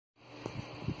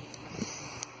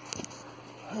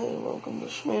welcome to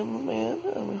Shmam the Man.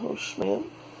 I'm your host Shmam,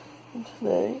 and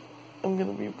today I'm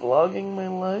going to be vlogging my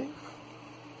life.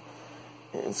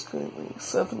 It's currently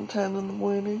 7:10 in the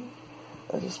morning.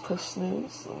 I just pressed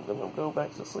snooze, so I'm going to go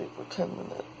back to sleep for 10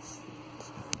 minutes.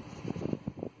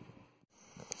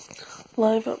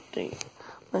 Live update.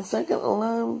 My second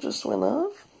alarm just went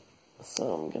off,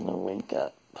 so I'm going to wake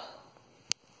up.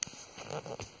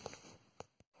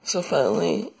 So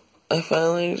I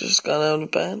finally just got out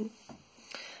of bed.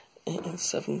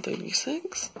 It's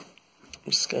 7:36.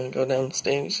 I'm just gonna go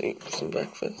downstairs and eat some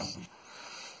breakfast.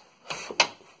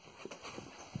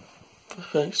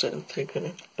 Before I start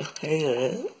taking a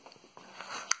hair.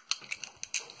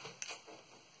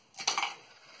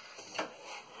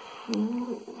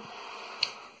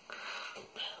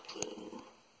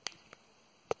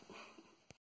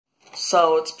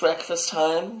 So it's breakfast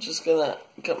time. Just gonna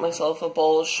get myself a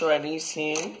bowl of shreddies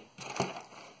here.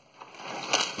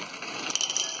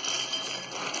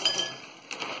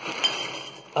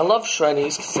 I love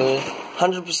shreddies because they're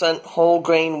 100% whole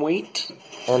grain wheat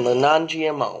and they're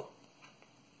non-GMO.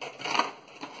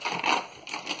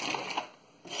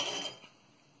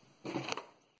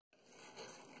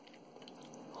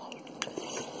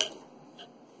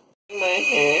 My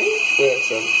hair with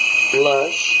some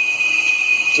Lush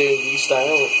Derby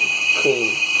style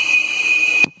cream.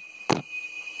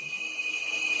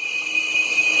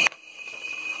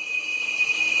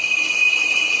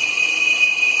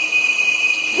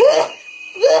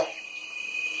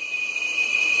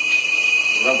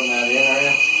 Rubbing that in, are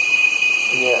you?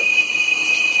 Yeah.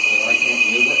 So I can't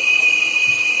use it?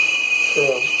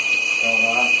 True. So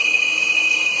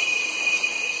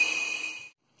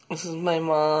This is my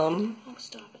mom. Oh,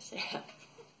 stop it, Sam.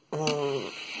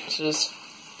 She just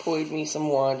poured me some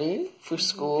water for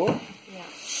school. Yeah.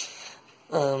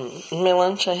 In my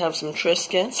lunch I have some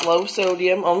Triscuits, low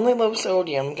sodium, only low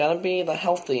sodium, gotta be the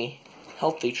healthy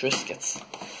Triscuits.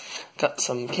 Got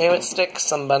some carrot sticks,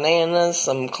 some bananas,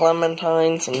 some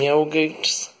clementine, some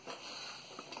yogurts,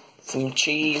 some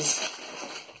cheese.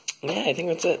 Yeah, I think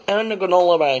that's it. And a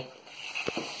granola bar.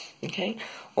 Okay,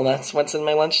 well that's what's in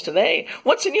my lunch today.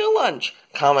 What's in your lunch?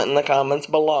 Comment in the comments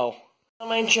below.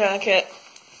 My jacket.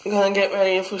 I'm gonna get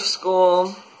ready for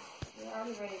school. You're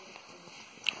already ready for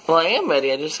school. Well, I am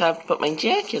ready. I just have to put my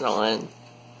jacket on.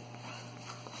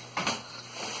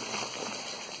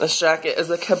 This jacket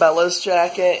is a Cabela's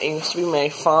jacket. It used to be my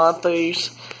father's,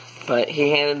 but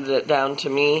he handed it down to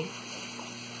me.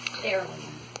 There.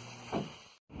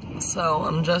 So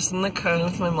I'm just in the car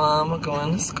with my mom. We're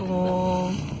going to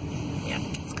school. Yeah,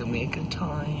 it's gonna be a good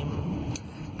time.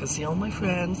 Go see all my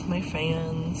friends, my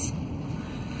fans.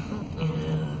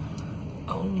 Yeah.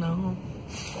 Oh no.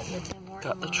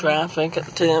 Got the traffic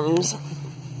at Tim's.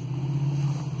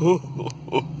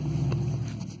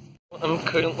 I'm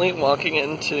currently walking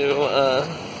into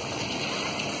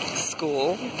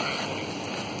school.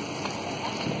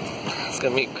 It's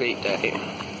gonna be a great day.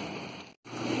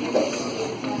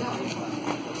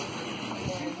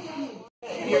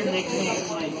 Your nickname.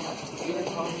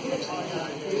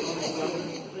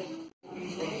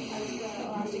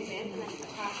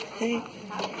 Hey.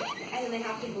 And then they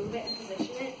have to move it and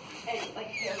position it, and like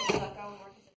here, so like go more.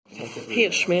 Hey,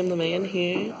 it's Shmam the Man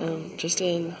here. Just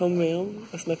in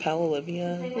homeroom with my pal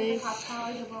Olivia.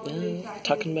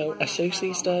 Talking about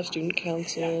SOC stuff, student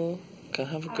council. Gonna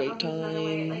have a great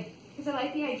time.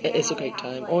 It is a great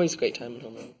time. Always a great time in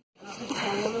homeroom.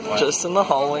 Just in the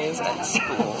hallways at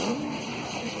school.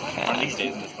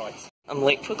 Okay. I'm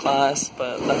late for class,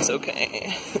 but that's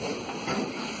okay.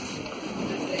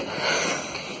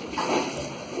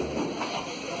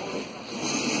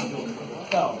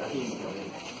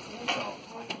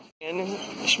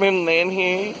 Shmam the Man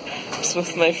here, just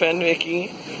with my friend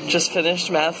Vicky. Just finished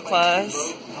math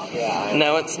class.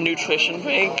 Now it's nutrition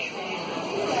break.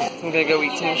 I'm gonna go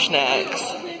eat some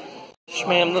snacks.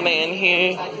 Shmam the Man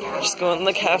here, just going in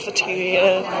the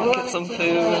cafeteria, get some food.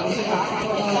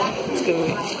 It's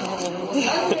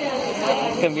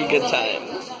gonna be a good time.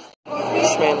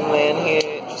 Shmam the Man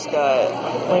here, just got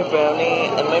my brownie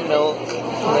and my milk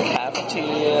from the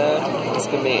cafeteria. It's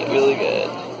gonna be really good.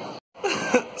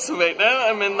 So right now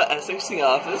I'm in the SOC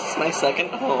office. It's my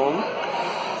second home.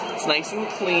 It's nice and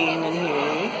clean in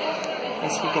here,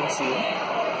 as you can see.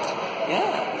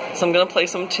 Yeah. So I'm gonna play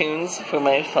some tunes for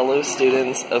my fellow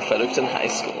students of Fredericton High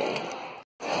School.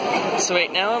 So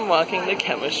right now I'm walking to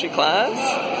chemistry class.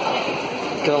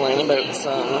 Gonna learn about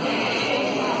some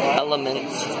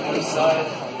elements.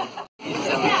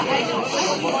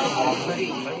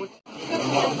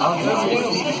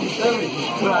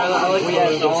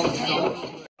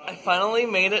 I finally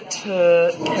made it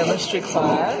to chemistry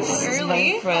class.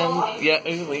 Early? My friend,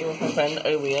 early with my friend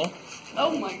Olivia.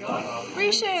 Oh my god.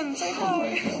 Rishan, say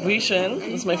hi. Rishan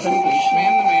is my friend Rishan.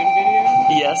 Shmam the man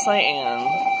video? Yes, I am.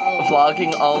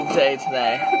 Vlogging all day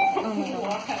today. Oh my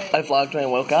god. I vlogged when I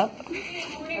woke up.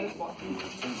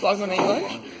 Vlog on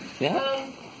English? Yeah.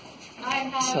 I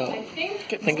have, So, I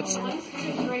think it's...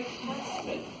 right test.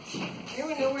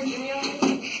 Anyone know where Jimmy is?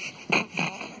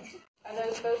 Are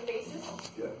those both bases?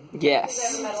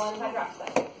 Yes. Metal and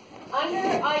hydroxide.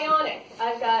 Under ionic,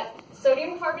 I've got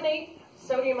sodium carbonate,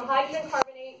 sodium hydrogen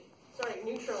carbonate,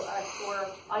 neutral for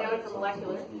ionic or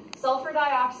molecular, sulfur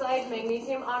dioxide,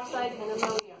 magnesium oxide, and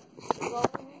ammonia. Yeah?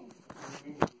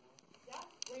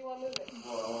 Where do you want to move it?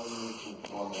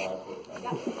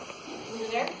 Yeah. Move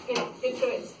it there? Good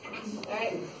choice.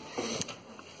 Alright.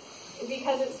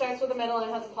 Because it starts with a metal and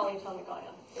it has a polyatomic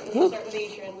ion. So you start with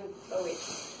H, you're in with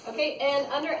OH. Okay, and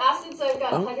under acids, I've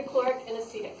got hydrochloric and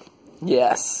acetic.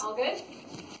 Yes. All good?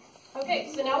 Okay,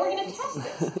 so now we're going to test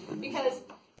this. Because...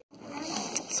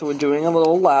 So we're doing a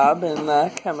little lab in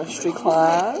chemistry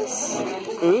class.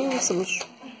 Ooh, some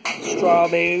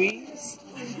strawberries.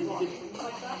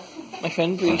 My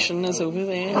friend Rishan is over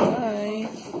there. Hi.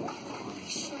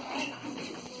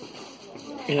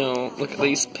 You know, look at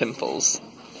these pimples.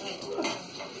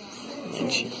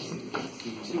 Okay.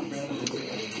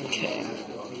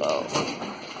 Oh.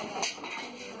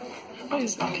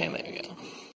 Okay, there we go.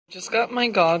 Just got my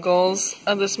goggles.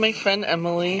 This is my friend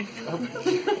Emily.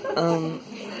 I'm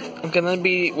gonna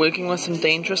be working with some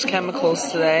dangerous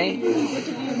chemicals today.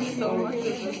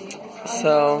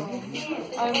 So,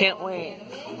 can't wait.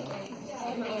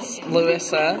 It's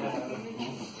Larissa.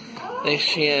 There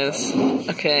she is.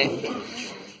 Okay.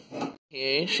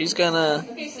 Here, she's gonna...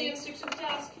 Okay, so you have 6 of the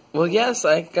task. Well, yes,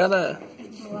 I gotta...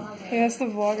 He has to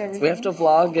vlog everything. We have to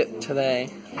vlog it today.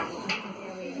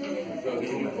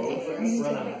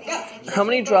 How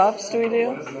many drops do we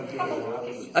do?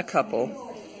 A couple.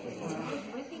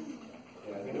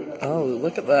 Oh,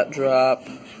 look at that drop.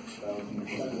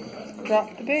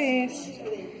 Drop the base.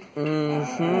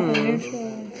 Mm-hmm.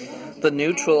 The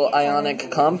neutral ionic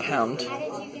compound.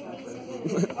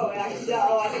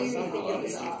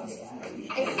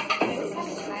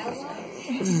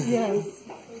 Yes.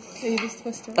 Okay, you just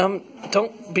twist it.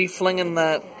 Don't be flinging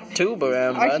that tube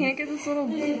around, bud. I can't get this little...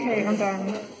 Okay, I'm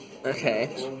done. Okay.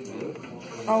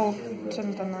 Oh,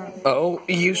 shouldn't have done that. Oh,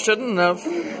 you shouldn't have.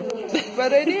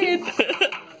 But I did.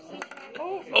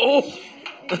 Oh!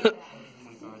 I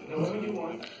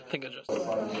think I just...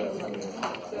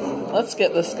 Let's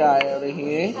get this guy out of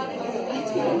here.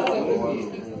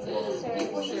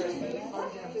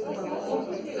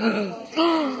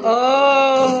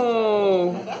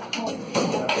 Oh!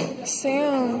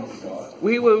 Sam.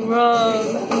 We were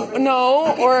wrong.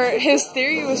 No, or his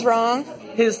theory was wrong.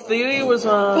 His theory was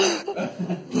wrong.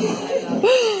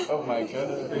 Oh my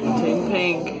goodness. Pink,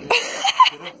 pink.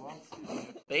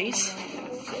 Base?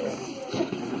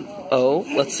 Oh,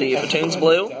 let's see if it turns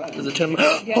blue. Does it turn...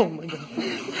 Oh my god.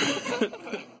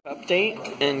 Update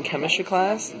in chemistry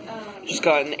class. Just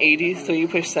got an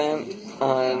 83%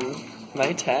 on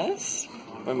my test.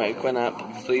 My mic went up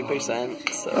 3%,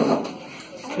 so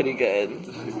pretty good.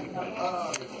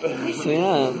 So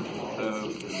yeah.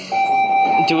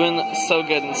 Doing so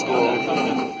good in school.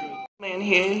 Man,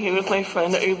 here with my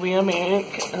friend Olivia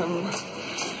Merrick.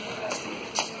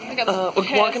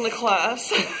 We're walking to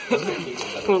class.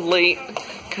 We're late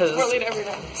because We're late every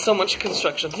day. so much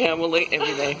construction. Yeah, we're late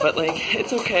every day, but like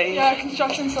it's okay. Yeah,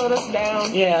 construction slowed us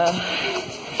down. Yeah,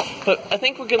 but I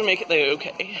think we're gonna make it there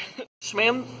okay.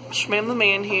 Shmam the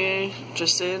man here,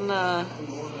 just in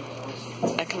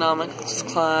economics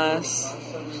class.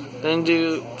 Gonna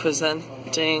do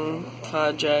presenting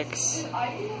projects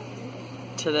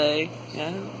today.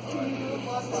 Yeah.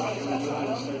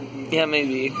 Yeah,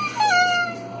 maybe.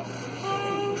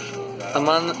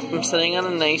 I'm sitting on a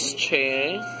nice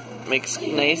chair. Makes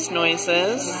nice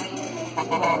noises.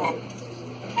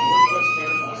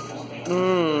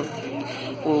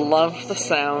 Love the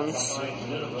sounds.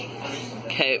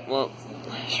 Okay, well,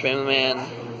 Shmam the man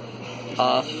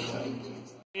off.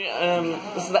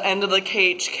 This is the end of the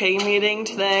KHK meeting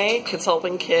today. Kids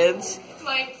helping kids.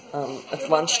 It's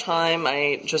lunchtime.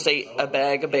 I just ate a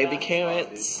bag of baby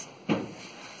carrots.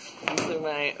 These are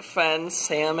my friends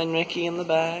Sam and Ricky in the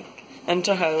back. And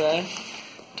Tahara.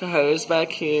 Tahara's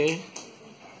back here.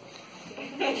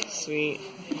 Sweet.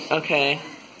 Okay.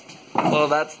 Well,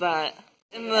 that's that.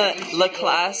 In the La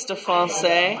classe de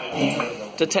français,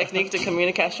 de technique de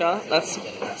communication, that's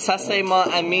ça c'est mon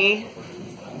ami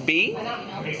B.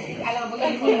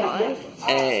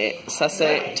 Et ça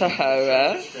c'est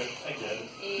Tahara.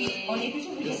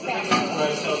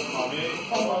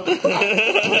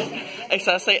 Et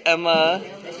ça c'est Emma.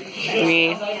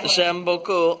 Oui, j'aime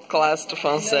beaucoup classe de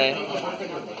français.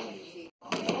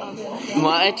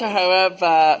 Moi et Tahara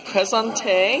va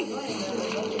présenter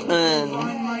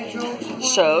une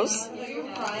chose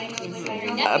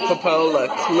à propos le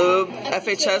club,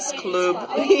 FHS club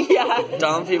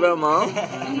d'environnement.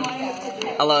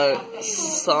 Alors,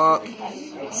 son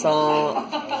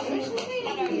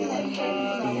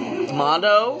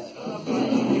motto,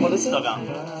 what is it?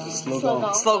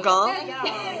 Slogan.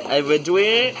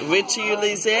 Réduire,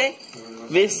 réutiliser,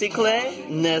 recycler,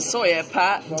 ne soyez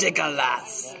pas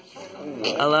dégueulasse.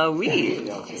 Alors oui,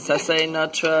 ça c'est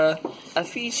notre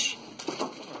affiche.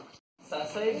 Ça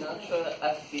c'est notre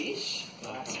affiche.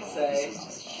 C'est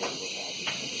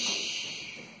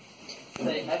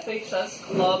FHS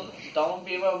Club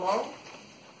d'environnement.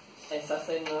 Et ça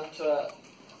c'est notre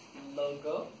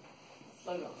logo.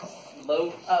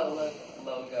 Logo.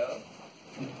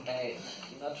 Et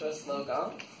notre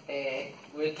slogan est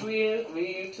réduire,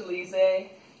 réutiliser,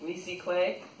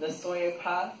 recycler, ne soyez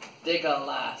pas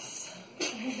dégueulasse.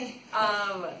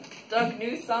 Donc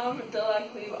nous sommes de la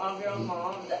club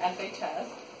environnement de FHS.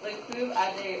 Le club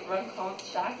a des rencontres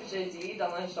chaque jeudi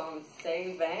dans la chambre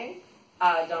C20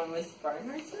 dans Miss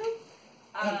Barnard's room.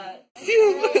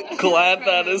 Glad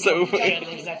that is over.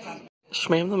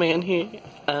 Shmam the man here.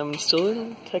 I'm still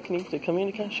in technique de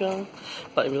communication,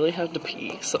 but I really have to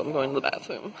pee, so I'm going to the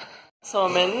bathroom. So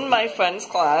I'm in my friend's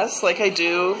class, like I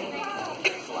do.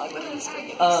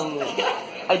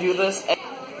 I do this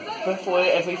before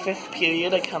every 5th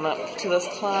period. I come up to this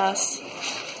class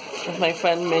with my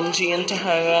friend Minji and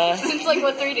Tahara. Since like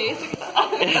what, 3 days?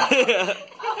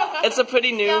 It's a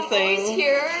pretty new thing.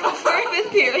 Here for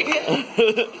 5th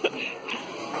period.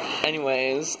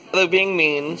 Anyways, they're being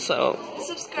mean, so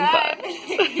Subscribe.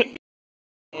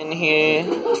 In here,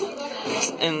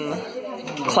 in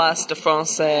classe de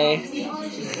français,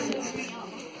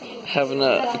 having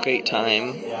a great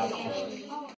time.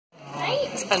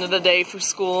 It's end of the day for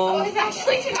school, It's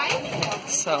actually tonight.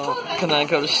 so gonna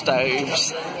go to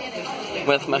Stubbs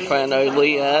with my friend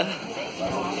Olea.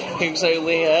 Who's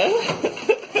Olea?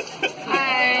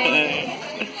 Hi.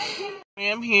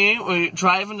 I'm here, we're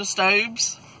driving to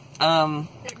Stubbs. You're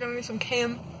gonna be some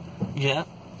chem. Yeah.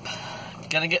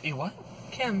 Gonna get you what?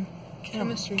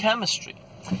 Chemistry.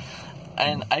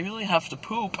 And I really have to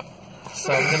poop,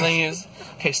 so I'm gonna use...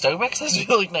 Okay, Starbucks has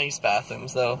really nice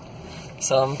bathrooms, though.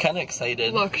 So I'm kind of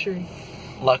excited.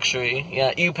 Luxury,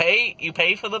 yeah. You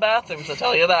pay for the bathrooms, I'll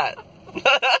tell you that.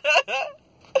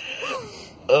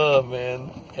 Oh,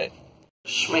 man. Okay.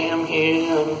 Shmam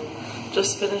here.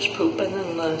 Just finished pooping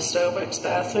in the Starbucks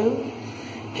bathroom.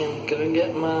 And gonna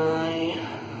get my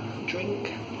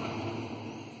drink.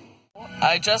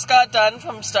 I just got done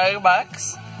from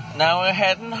Starbucks. Now we're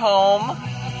heading home.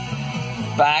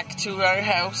 Back to our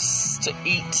house to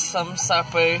eat some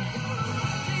supper.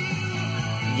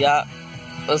 Yup.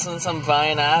 Listen to some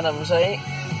Brian Adams, right?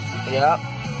 Yup.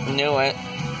 Knew it.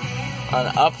 On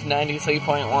Up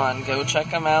 93.1. Go check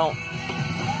them out.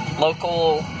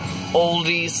 Local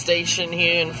oldies station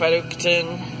here in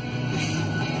Fredericton.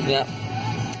 Yep.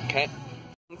 Okay.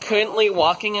 I'm currently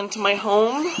walking into my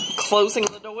home, closing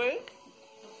the door.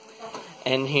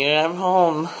 And here I'm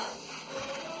home.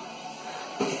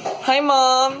 Hi,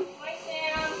 Mom. Hi,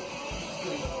 Sam.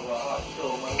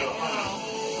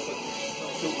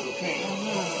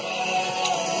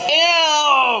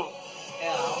 Ew!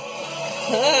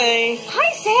 Hi. Hi,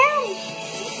 Sam.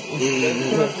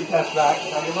 Chemistry test back.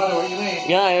 Tell your mother what you need.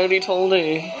 Yeah, I already told her.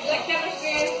 Is that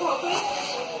chemistry and focus?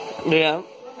 Yeah.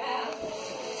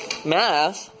 Math.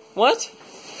 Math? What? You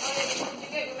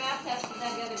got your math test from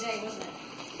that the other day, wasn't it?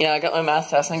 Yeah, I got my math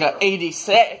test and I got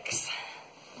 86.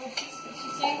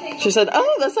 She said,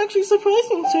 oh, that's actually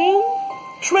surprising, Sam.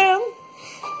 Shmam.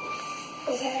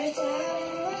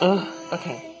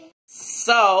 Okay.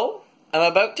 So, I'm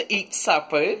about to eat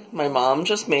supper. My mom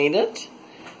just made it.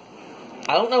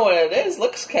 I don't know what it is.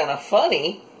 Looks kind of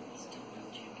funny.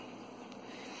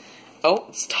 Oh,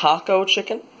 it's taco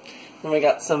chicken. And we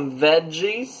got some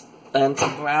veggies and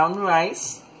some brown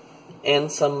rice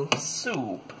and some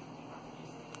soup.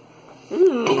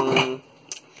 Mmm.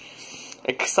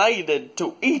 Excited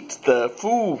to eat the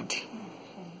food.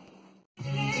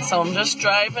 So I'm just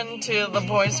driving to the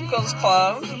Boys and Girls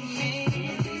Club.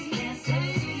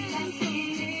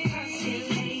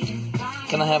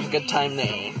 Gonna have a good time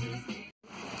there.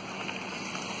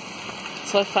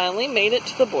 So I finally made it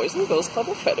to the Boys and Girls Club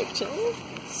of Fredericton.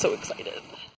 So excited.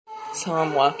 So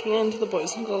I'm walking into the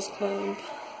Boys and Girls Club.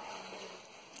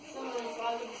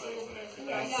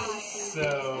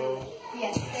 So,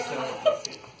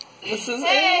 This is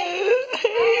it.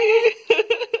 Hey.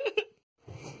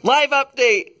 Live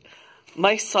update.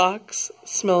 My socks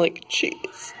smell like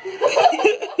cheese.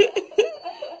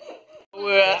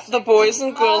 We're at the Boys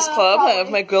and Girls Club. I have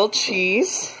my grilled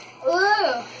cheese.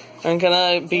 I'm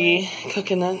gonna be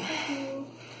cooking it.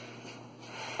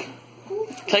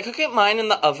 Can I cook it mine in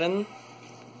the oven?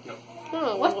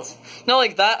 Oh, what? No,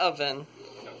 like that oven.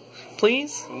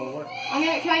 Please? Can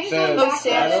I just go back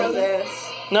there?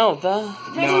 No, the... No,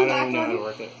 I don't even know how to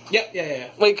work it. Yeah.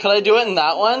 Wait, could I do it in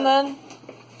that one then?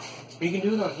 You can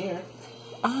do it on here.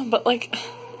 But like,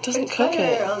 it doesn't cook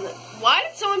it. Why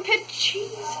did someone put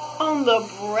cheese on the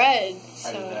bread?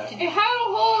 I did that. It had a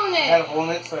hole in I it. had a hole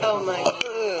in it, so Oh my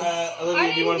god.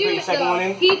 Olivia, do you want to put your second one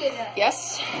in? He did it.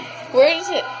 Yes. Where is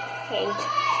it?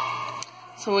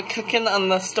 So we're cooking on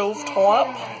the stove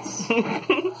top. It's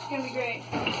gonna be great.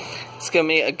 It's gonna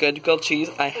be a good grilled cheese.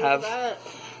 I have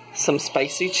some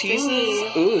spicy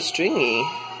cheeses. Ooh, stringy.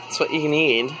 That's what you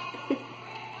need.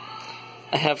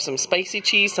 I have some spicy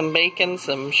cheese, some bacon,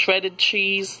 some shredded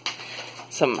cheese,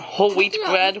 some whole wheat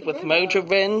bread with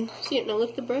margarine. See it, now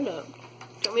lift the bread up.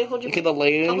 Do you want me to hold your Look at the I'll hold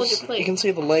your layers. plate. You can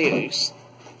see the layers.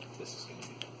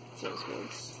 Sounds good.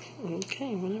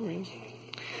 Okay, whatever.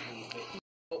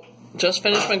 Just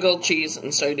finished my grilled cheese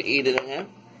and started eating it.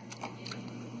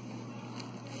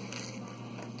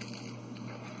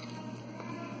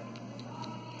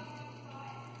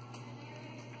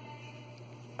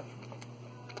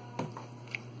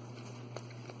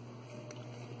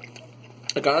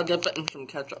 I gotta dip it in some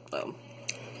ketchup though.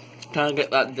 Gotta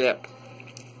get that dip.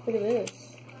 Look at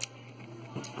this.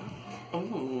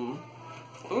 Ooh.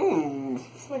 Ooh.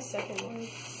 This is my second one.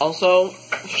 Also,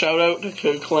 shout out to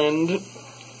Kirkland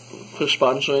for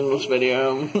sponsoring this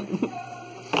video.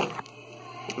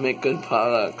 Make good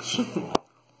products.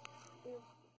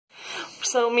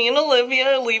 So me and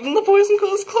Olivia are leaving the Boys and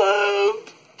Girls Club.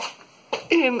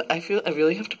 And I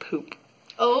really have to poop.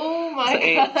 Oh my I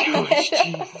ate god. too much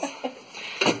cheese.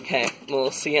 Okay,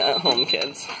 we'll see you at home,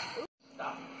 kids.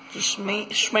 Just me,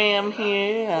 Shmam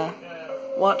here,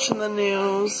 watching the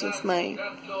news with my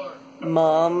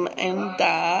mom and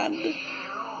dad.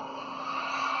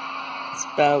 It's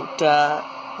about,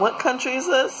 what country is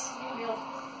this?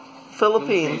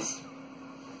 Philippines.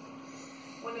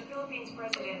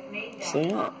 So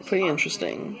yeah, pretty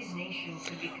interesting.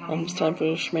 Almost time for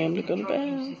Shmam to go to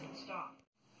bed.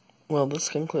 Well, this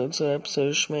concludes our episode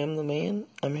of Shmam the Man.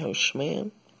 I'm your host,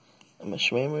 Shmam. And my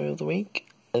Shmammer of the week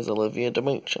is Olivia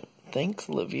DeMuchin. Thanks,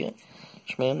 Olivia.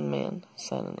 Shmam the Man,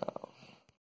 signing out.